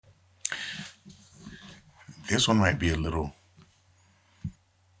this one might be a little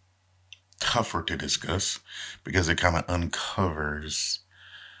tougher to discuss because it kind of uncovers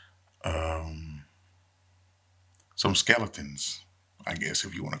some skeletons, I guess,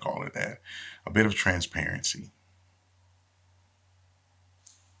 if you want to call it that. A bit of transparency.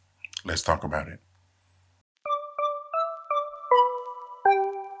 Let's talk about it.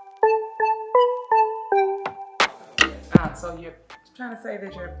 So you're trying to say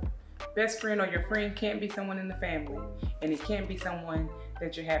that your best friend or your friend can't be someone in the family, and it can't be someone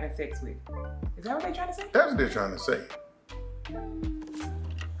that you're having sex with. Is that what they're trying to say? That's what they're trying to say.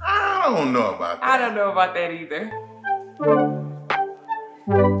 I don't know about that. I don't know about that either.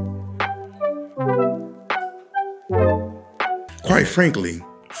 Quite frankly,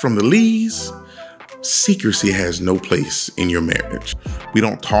 from the Lees, secrecy has no place in your marriage. We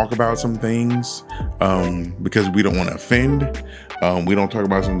don't talk about some things because we don't want to offend. We don't talk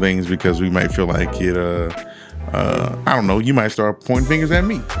about some things because we might feel like it, I don't know, you might start pointing fingers at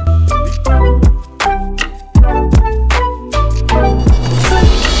me.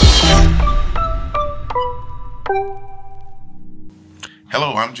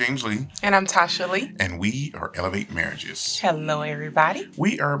 Hello, I'm James Lee. And I'm Tasha Lee. And we are Elevate Marriages. Hello, everybody.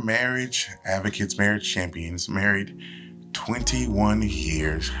 We are marriage advocates, marriage champions, married 21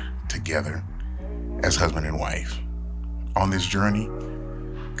 years together as husband and wife. On this journey,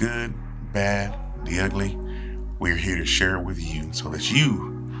 good, bad, the ugly, we're here to share it with you so that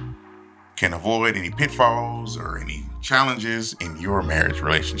you can avoid any pitfalls or any challenges in your marriage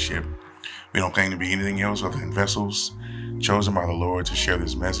relationship. We don't claim to be anything else other than vessels chosen by the Lord to share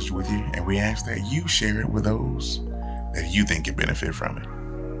this message with you, and we ask that you share it with those that you think can benefit from it.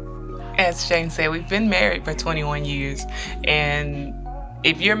 As James said, we've been married for 21 years, and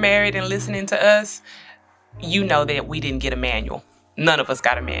if you're married and listening to us, you know that we didn't get a manual. None of us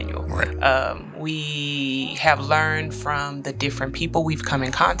got a manual. Right. We have learned from the different people we've come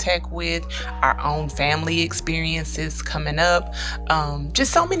in contact with, our own family experiences coming up,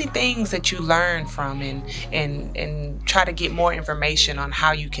 just so many things that you learn from and try to get more information on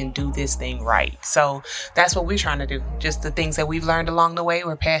how you can do this thing right. So that's what we're trying to do. Just the things that we've learned along the way,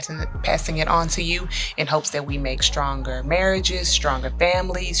 we're passing it on to you in hopes that we make stronger marriages, stronger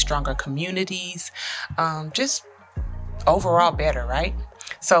families, stronger communities, just overall better, right?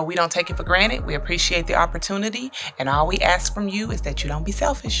 So we don't take it for granted. We appreciate the opportunity, and all we ask from you is that you don't be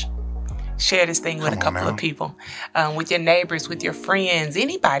selfish. Share this thing with a couple of people, with your neighbors, with your friends,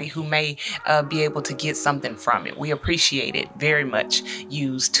 anybody who may be able to get something from it. We appreciate it very much.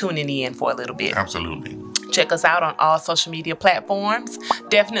 Use tuning in for a little bit. Absolutely. Check us out on all social media platforms.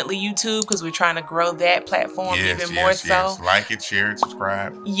 Definitely YouTube, because we're trying to grow that platform even more so. Yes. Like it, share it,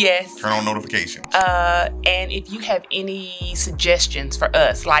 subscribe. Yes. Turn on notifications. And if you have any suggestions for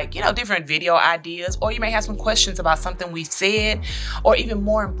us, like, different video ideas, or you may have some questions about something we've said, or even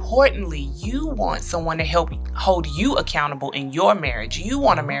more importantly, you want someone to help hold you accountable in your marriage. You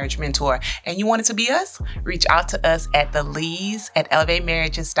want a marriage mentor, and you want it to be us? Reach out to us at the Lees at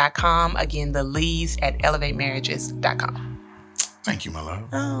elevatemarriages.com. Again, the Lees at elevatemarriages.com. Thank you, my love.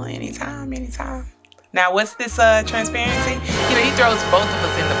 Oh, anytime. Now, what's this transparency? He throws both of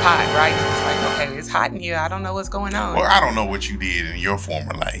us in the pot, right? It's like, okay, it's hot in here. I don't know what's going on. Well, I don't know what you did in your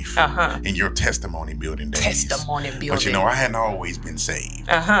former life, in your testimony building days. But I hadn't always been saved.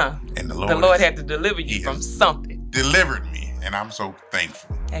 And the Lord had to deliver you from something. Delivered me, and I'm so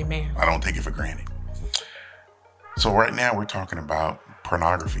thankful. Amen. I don't take it for granted. So right now we're talking about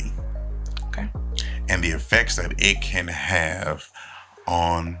pornography. Okay. And the effects that it can have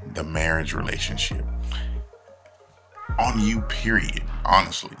on the marriage relationship, on you, period.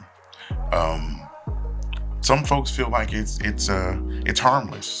 Honestly, some folks feel like it's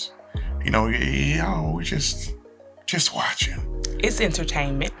harmless. We're just watching. It's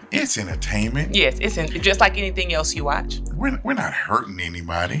entertainment. It's entertainment. Yes, it's just like anything else you watch. We're not hurting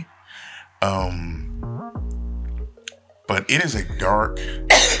anybody. But it is a dark,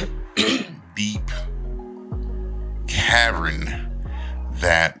 deep cavern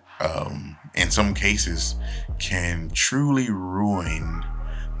that in some cases can truly ruin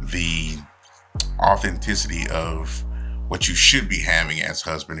the authenticity of what you should be having as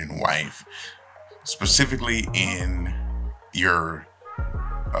husband and wife, specifically in your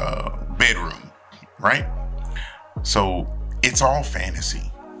bedroom, right? So it's all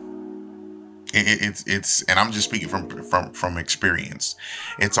fantasy. It's and I'm just speaking from experience.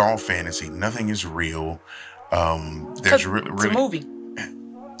 It's all fantasy. Nothing is real. There's really it's a movie.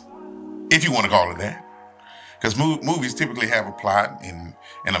 If you want to call it that. because movies typically have a plot and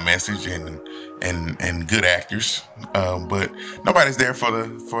a message and good actors, but nobody's there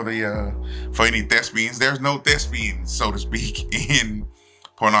for any thespians. There's no thespians, so to speak, in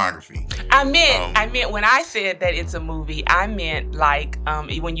pornography. I meant when I said that it's a movie, I meant like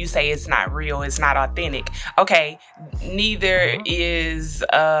when you say it's not real, it's not authentic. Okay, neither is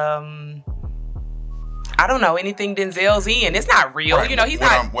I don't know, anything Denzel's in. It's not real. Right. You know, he's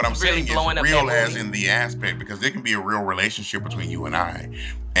not what I'm really saying blowing is up real that as movie. in the aspect, because there can be a real relationship between you and I,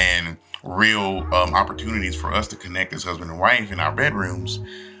 and real opportunities for us to connect as husband and wife in our bedrooms.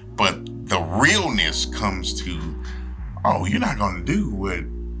 But the realness comes to, oh, you're not going to do what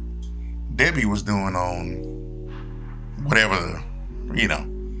Debbie was doing on whatever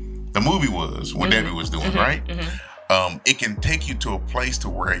the movie was, what Debbie was doing, right? It can take you to a place to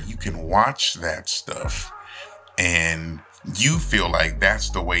where you can watch that stuff and you feel like that's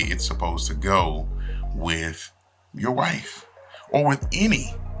the way it's supposed to go with your wife or with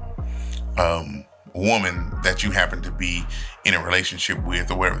any woman that you happen to be in a relationship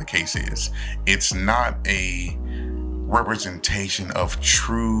with, or whatever the case is. It's not a representation of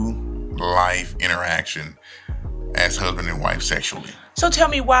true life interaction as husband and wife sexually. So tell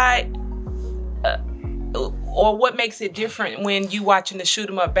me why, or what makes it different when you watching the shoot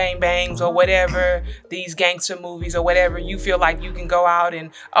 'em up bang bangs or whatever, these gangster movies or whatever, you feel like you can go out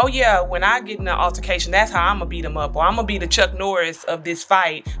and, oh yeah, when I get in an altercation, that's how I'm gonna beat him up, or I'm gonna be the Chuck Norris of this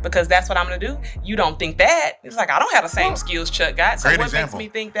fight because that's what I'm gonna do. You don't think that. It's like, I don't have the same skills Chuck got. So what example. makes me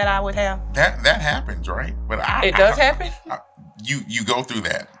think that I would have? That happens, right? But It does happen? You go through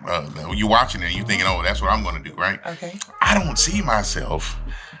that. You watching it and you thinking, oh, that's what I'm gonna do, right? Okay. I don't see myself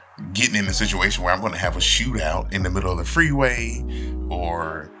getting in a situation where I'm going to have a shootout in the middle of the freeway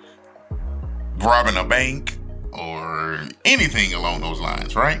or robbing a bank or anything along those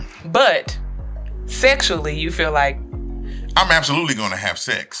lines, right? But sexually, you feel like, I'm absolutely going to have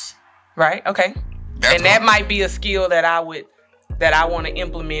sex. right? Okay. And that might be a skill that I want to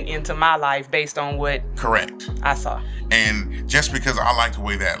implement into my life based on what correct I saw. And just because I like the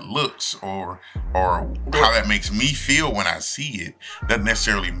way that looks or how that makes me feel when I see it, doesn't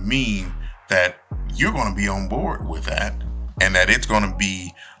necessarily mean that you're going to be on board with that and that it's going to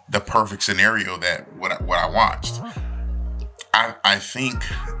be the perfect scenario that what I watched. I think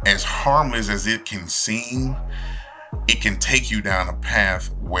as harmless as it can seem, it can take you down a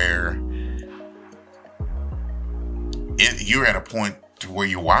path where you're at a point to where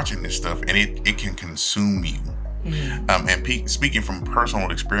you're watching this stuff and it can consume you. And speaking from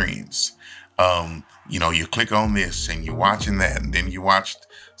personal experience, you click on this and you're watching that, and then you watched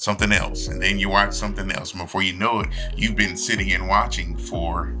something else, and then you watch something else. And before you know it, you've been sitting and watching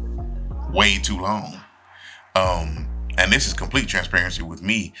for way too long. And this is complete transparency with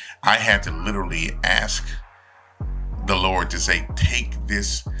me. I had to literally ask the Lord to say, take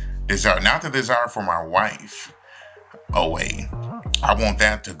this desire, not the desire for my wife, away. I want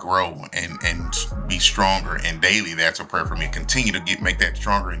that to grow and be stronger, and daily that's a prayer for me. Continue to make that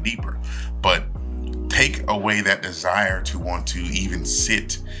stronger and deeper, but take away that desire to want to even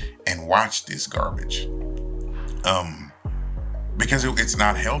sit and watch this garbage, because it's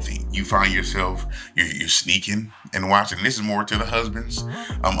not healthy. You find yourself you're sneaking and watching. This is more to the husbands,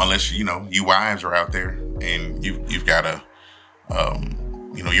 unless you wives are out there and you've got a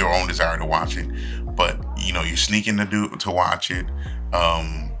your own desire to watch it. But you're sneaking to watch it.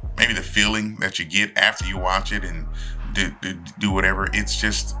 Maybe the feeling that you get after you watch it and do whatever.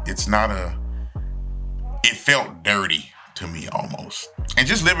 It felt dirty to me almost. And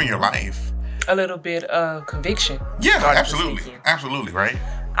just living your life. A little bit of conviction. Yeah, absolutely, right?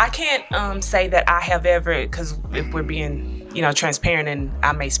 I can't say that I have ever, because if we're being transparent, and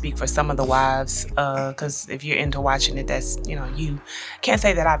I may speak for some of the wives, because if you're into watching it, that's you can't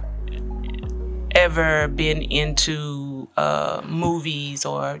say that I've ever been into movies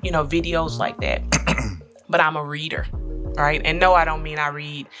or videos like that. But I'm a reader, right? And no, I don't mean I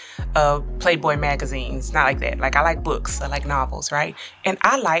read Playboy magazines, not like that. Like, I like books, I like novels, right? And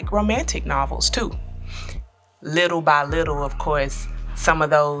I like romantic novels too. Little by little, of course, some of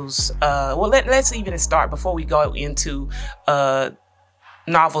those let's even start before we go into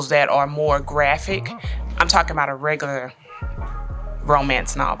novels that are more graphic. I'm talking about a regular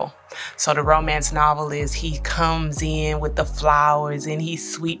romance novel. So the romance novel is he comes in with the flowers and he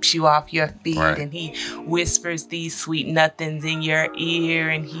sweeps you off your feet, right, and he whispers these sweet nothings in your ear,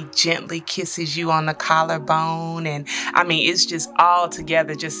 and he gently kisses you on the collarbone. And I mean, it's just all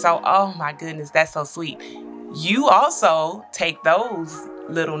together just so, oh my goodness, that's so sweet. You also take those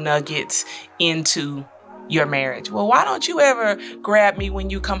little nuggets into your marriage. Well, why don't you ever grab me when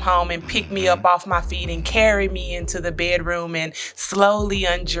you come home and pick me up off my feet and carry me into the bedroom and slowly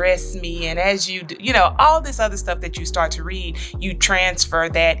undress me? And as you do, all this other stuff that you start to read, you transfer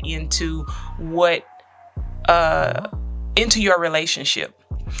that into into your relationship.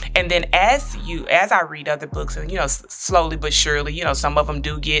 And then as I read other books, and slowly but surely, some of them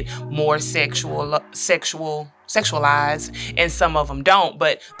do get more sexualized, and some of them don't.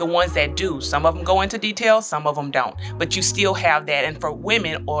 But the ones that do, some of them go into detail, some of them don't. But you still have that. And for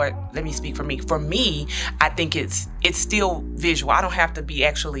women, or let me speak for me. For me, I think it's still visual. I don't have to be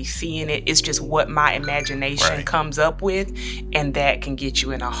actually seeing it. It's just what my imagination comes up with, and that can get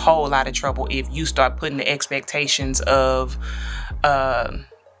you in a whole lot of trouble if you start putting the expectations of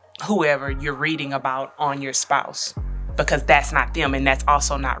whoever you're reading about on your spouse, because that's not them, and that's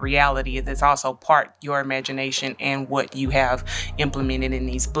also not reality. It's also part your imagination and what you have implemented in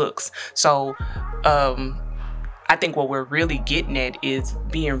these books. So I think what we're really getting at is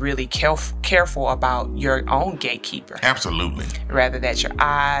being really careful about your own gatekeeper. Absolutely. Rather that's your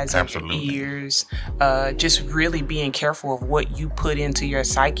eyes or your ears. Just really being careful of what you put into your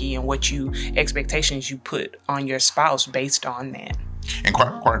psyche and what expectations you put on your spouse based on that. And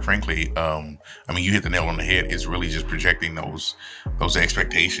quite frankly, you hit the nail on the head. It's really just projecting those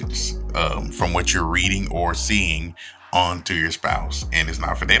expectations from what you're reading or seeing onto your spouse. And it's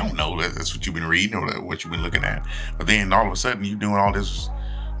not they don't know that that's what you've been reading or what you've been looking at. But then all of a sudden you're doing all this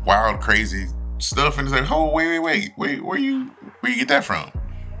wild, crazy stuff, and it's like, oh, wait, where you get that from?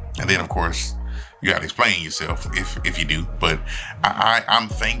 And then of course you got to explain yourself if you do. But I'm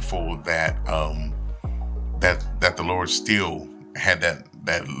thankful that that the Lord still had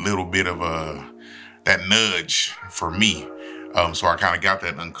that little bit of that nudge for me. So I kind of got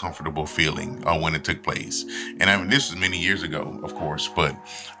that uncomfortable feeling when it took place. And this was many years ago, of course, but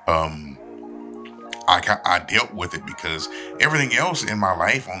I dealt with it because everything else in my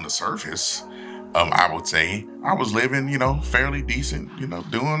life on the surface, I would say I was living, fairly decent,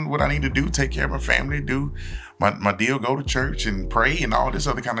 doing what I need to do, take care of my family, do my deal, go to church and pray and all this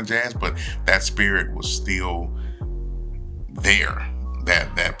other kind of jazz. But that spirit was still there.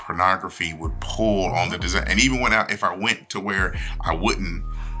 That pornography would pull on the desire. And even if I went to where I wouldn't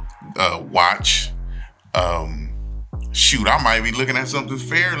watch, I might be looking at something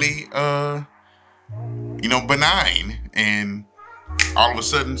fairly, benign, and all of a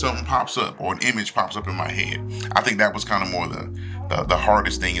sudden something pops up or an image pops up in my head. I think that was kind of more the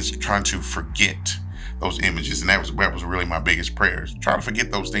hardest thing, is trying to forget those images. And that was really my biggest prayer. Try to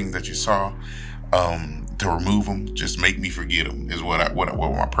forget those things that you saw. To remove them, just make me forget them, is what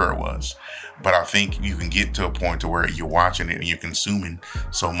my prayer was. But I think you can get to a point to where you're watching it and you're consuming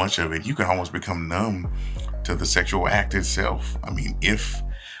so much of it, you can almost become numb to the sexual act itself. If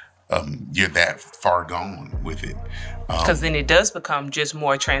you're that far gone with it. Because then it does become just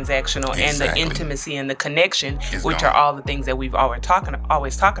more transactional, exactly. And the intimacy and the connection, which are all the things that we've always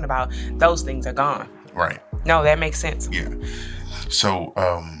talking about, those things are gone. Right. No, that makes sense. Yeah. So,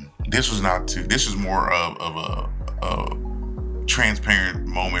 this was more of a transparent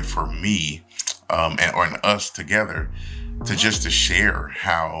moment for me, and us together, to share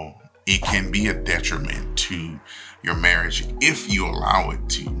how it can be a detriment to your marriage if you allow it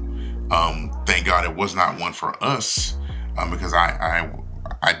to. Thank God it was not one for us, because I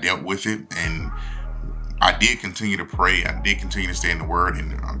dealt with it, and I did continue to pray. I did continue to stay in the Word,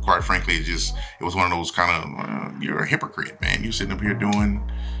 and quite frankly, it was one of those kind of you're a hypocrite, man. You're sitting up here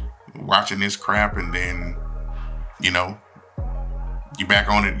watching this crap, and then you back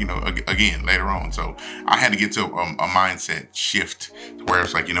on it again later on. So I had to get to a mindset shift where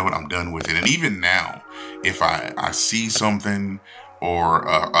it's like, what, I'm done with it. And even now, if I see something or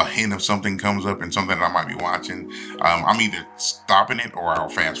a hint of something comes up and something that I might be watching, I'm either stopping it or I'll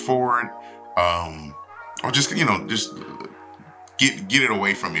fast forward, or just get it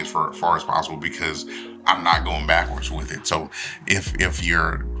away from me as far as possible, because I'm not going backwards with it. So if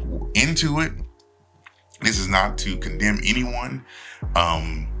you're into it, this is not to condemn anyone,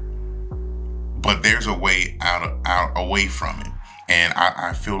 but there's a way out away from it. And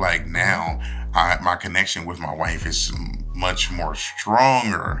I feel like now my connection with my wife is much more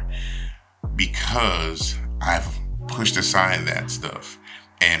stronger because I've pushed aside that stuff,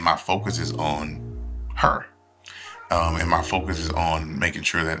 and my focus is on her. And my focus is on making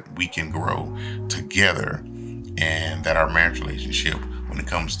sure that we can grow together, and that our marriage relationship, when it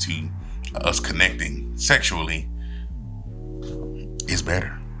comes to us connecting sexually, is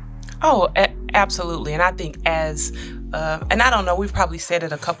better. Oh, absolutely. And I think and I don't know, we've probably said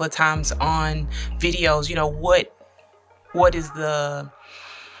it a couple of times on videos, what is the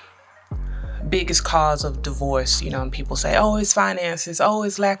biggest cause of divorce, and people say, oh, it's finances, oh,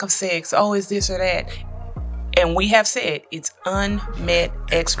 it's lack of sex, oh, it's this or that. And we have said it's unmet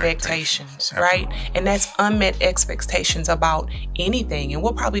expectations, right? And that's unmet expectations about anything. And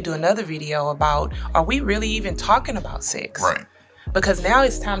we'll probably do another video about, are we really even talking about sex? Right. Because now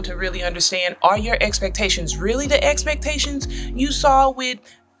it's time to really understand, are your expectations really the expectations you saw with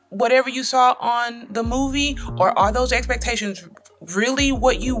whatever you saw on the movie? Or are those expectations really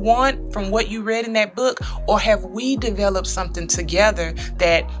what you want from what you read in that book? Or have we developed something together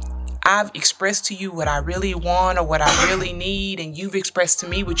that I've expressed to you what I really want or what I really need, and you've expressed to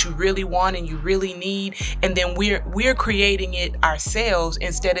me what you really want and you really need, and then we're creating it ourselves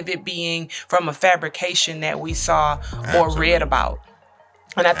instead of it being from a fabrication that we saw or read about.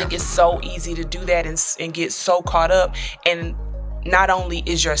 And I think it's so easy to do that and get so caught up. And not only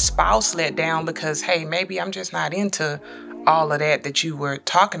is your spouse let down because, hey, maybe I'm just not into all of that you were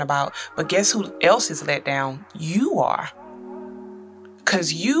talking about, but guess who else is let down? You are.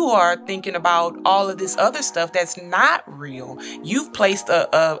 Because you are thinking about all of this other stuff that's not real. You've placed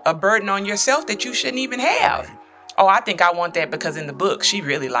a burden on yourself that you shouldn't even have. Oh, I think I want that because in the book, she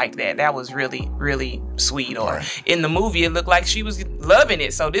really liked that. That was really, really sweet. Or in the movie, it looked like she was loving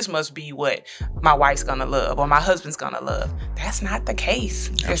it. So this must be what my wife's going to love or my husband's going to love. That's not the case.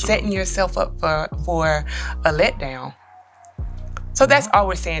 Absolutely. You're setting yourself up for a letdown. So that's all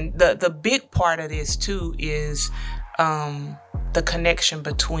we're saying. The big part of this, too, is the connection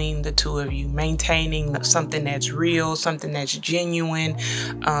between the two of you, maintaining something that's real, something that's genuine,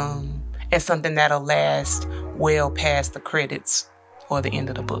 and something that'll last well past the credits or the end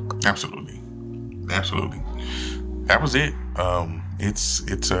of the book. Absolutely. That was it.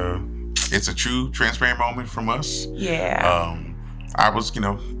 It's a true transparent moment from us. Yeah. I was, kind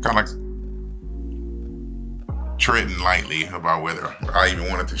of like treading lightly about whether I even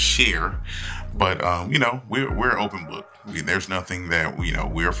wanted to share, but we're an open book. There's nothing that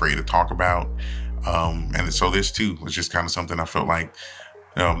we're afraid to talk about, and so this too was just kind of something I felt like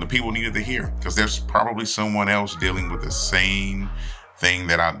the people needed to hear, because there's probably someone else dealing with the same thing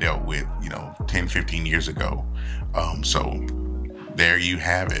that I dealt with 10, 15 years ago. So there you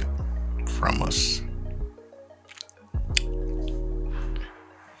have it from us.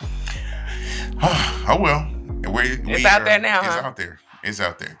 Oh well, it's out there now. It's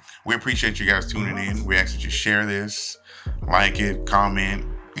out there. We appreciate you guys tuning in. We ask that you share this, like it, comment,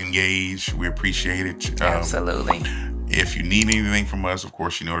 engage. We appreciate it. Absolutely. If you need anything from us, of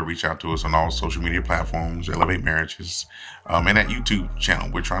course, to reach out to us on all social media platforms, Elevate Marriages, and that YouTube channel.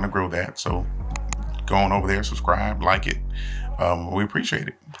 We're trying to grow that. So go on over there, subscribe, like it. We appreciate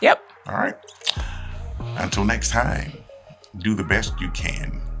it. Yep. All right. Until next time, do the best you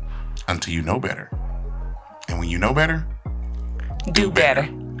can until you know better. And when you know better, do better.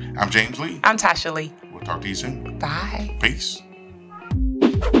 I'm James Lee. I'm Tasha Lee. We'll talk to you soon. Bye. Peace.